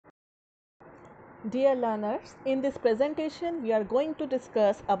Dear learners, in this presentation we are going to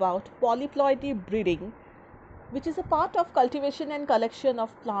discuss about polyploidy breeding, which is a part of cultivation and collection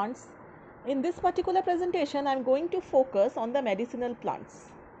of plants. In this particular presentation, I am going to focus on the medicinal plants.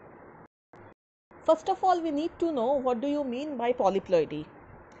 First of all, we need to know what do you mean by polyploidy.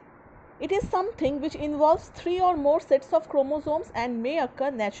 It is something which involves 3 or more sets of chromosomes and may occur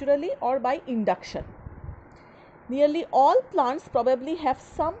naturally or by induction. Nearly all plants probably have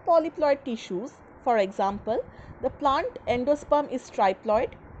some polyploid tissues. For example, the plant endosperm is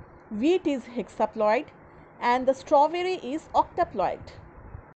triploid, wheat is hexaploid, and the strawberry is octaploid.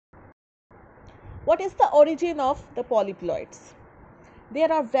 What is the origin of the polyploids?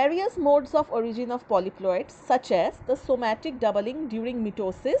 There are various modes of origin of polyploids, such as the somatic doubling during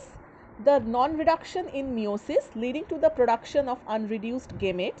mitosis, the non-reduction in meiosis leading to the production of unreduced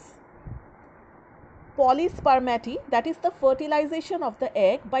gametes, polyspermaty, that is the fertilization of the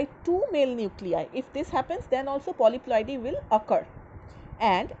egg by 2 male nuclei. If this happens, then also polyploidy will occur.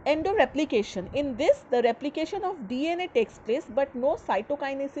 And endoreplication. In this, the replication of DNA takes place but no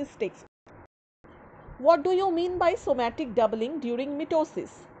cytokinesis takes place. What do you mean by somatic doubling during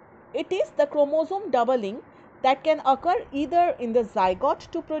mitosis? It is the chromosome doubling that can occur either in the zygote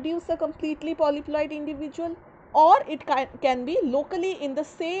to produce a completely polyploid individual, or it can be locally in the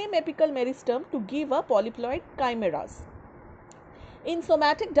same apical meristem to give a polyploid chimeras. In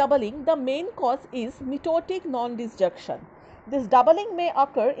somatic doubling, the main cause is mitotic non-disjunction. This doubling may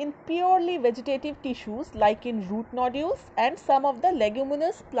occur in purely vegetative tissues like in root nodules and some of the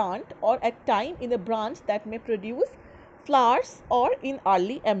leguminous plant, or at time in a branch that may produce flowers, or in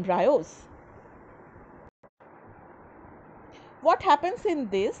early embryos. What happens in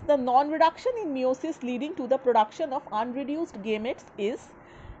this? The non-reduction in meiosis leading to the production of unreduced gametes is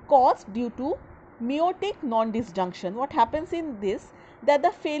caused due to meiotic non-disjunction. What happens in this? That the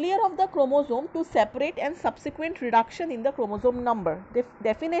failure of the chromosome to separate and subsequent reduction in the chromosome number.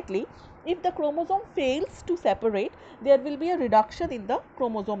 Definitely, if the chromosome fails to separate, there will be a reduction in the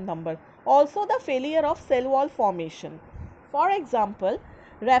chromosome number. Also, the failure of cell wall formation. For example,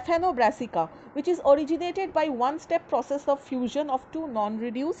 Raphanobrassica, which is originated by one-step process of fusion of two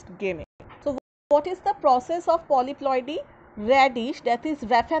non-reduced gametes. So, what is the process of polyploidy? Radish, that is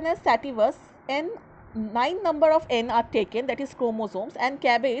Raphanus sativus, N 9 number of N are taken, that is chromosomes, and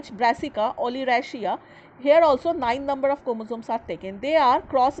cabbage, Brassica, Oleracea, here also 9 number of chromosomes are taken. They are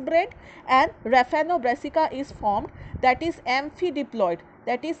crossbred and Raphanobrassica is formed, that is amphidiploid,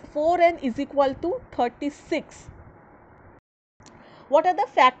 that is 4N is equal to 36. What are the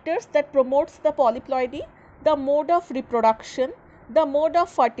factors that promotes the polyploidy? The mode of reproduction, the mode of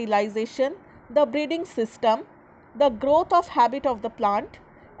fertilization, the breeding system, the growth of habit of the plant,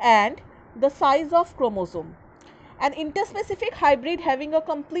 and the size of chromosome. An interspecific hybrid having a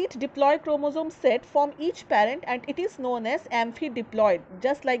complete diploid chromosome set from each parent, and it is known as amphidiploid,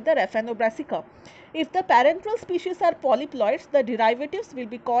 just like the Raphanobrassica. If the parental species are polyploids, the derivatives will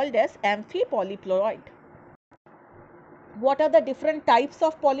be called as amphipolyploid. What are the different types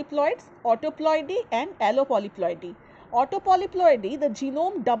of polyploids? Autoploidy and allopolyploidy. Autopolyploidy, the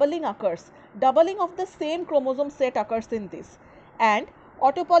genome doubling occurs. Doubling of the same chromosome set occurs in this. And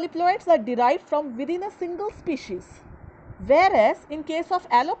autopolyploids are derived from within a single species. Whereas in case of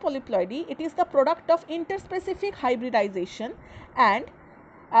allopolyploidy, it is the product of interspecific hybridization, and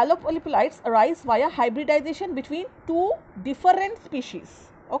allopolyploids arise via hybridization between two different species.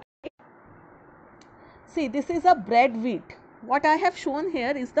 See, this is a bred wheat. What I have shown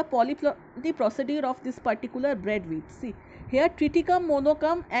here is the polyploidy procedure of this particular bred wheat. See, here triticum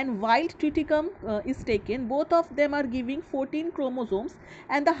monocum and wild triticum is taken. Both of them are giving 14 chromosomes,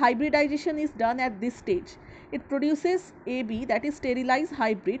 and the hybridization is done at this stage. It produces AB, that is sterilized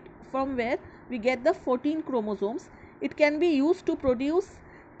hybrid, from where we get the 14 chromosomes. It can be used to produce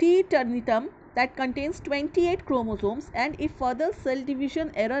T ternitum, that contains 28 chromosomes, and if further cell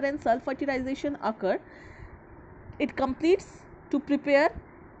division error and cell fertilization occur, it completes to prepare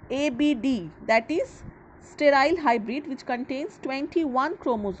ABD, that is sterile hybrid, which contains 21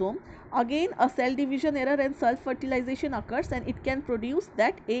 chromosome. Again, a cell division error and cell fertilization occurs, and it can produce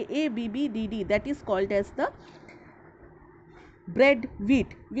that AABBDD, that is called as the bred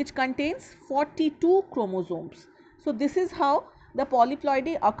wheat, which contains 42 chromosomes. So, this is how the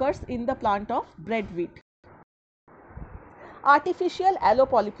polyploidy occurs in the plant of bred wheat. Artificial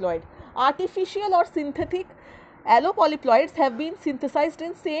allopolyploid. Artificial or synthetic allopolyploids have been synthesized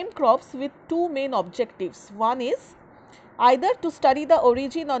in same crops with two main objectives. One is either to study the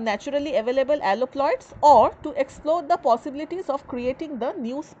origin of naturally available alloploids, or to explore the possibilities of creating the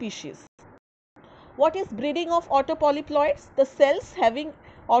new species. What is breeding of autopolyploids? The cells having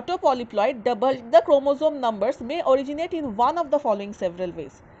Autopolyploid, double the chromosome numbers, may originate in one of the following several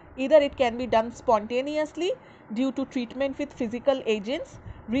ways. Either it can be done spontaneously due to treatment with physical agents,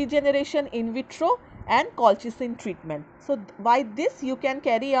 regeneration in vitro, and colchicine treatment. So, by this you can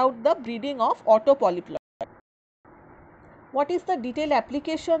carry out the breeding of autopolyploid. What is the detailed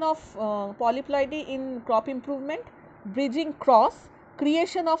application of polyploidy in crop improvement? Bridging cross,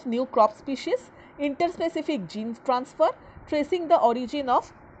 creation of new crop species, interspecific gene transfer, tracing the origin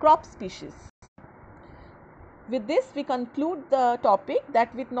of crop species. With this, we conclude the topic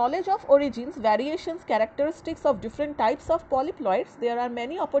that with knowledge of origins, variations, characteristics of different types of polyploids, there are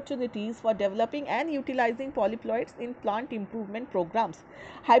many opportunities for developing and utilizing polyploids in plant improvement programs.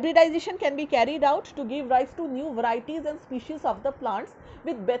 Hybridization can be carried out to give rise to new varieties and species of the plants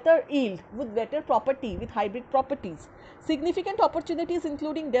with better yield, with better property, with hybrid properties. Significant opportunities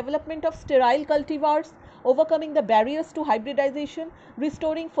including development of sterile cultivars, overcoming the barriers to hybridization,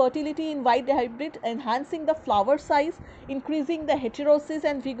 restoring fertility in wide hybrid, enhancing the flower size, increasing the heterosis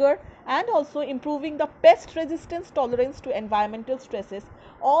and vigor, and also improving the pest resistance tolerance to environmental stresses.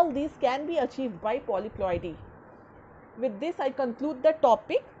 All these can be achieved by polyploidy. With this, I conclude the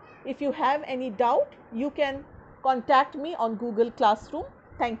topic. If you have any doubt, you can contact me on Google Classroom.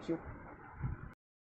 Thank you.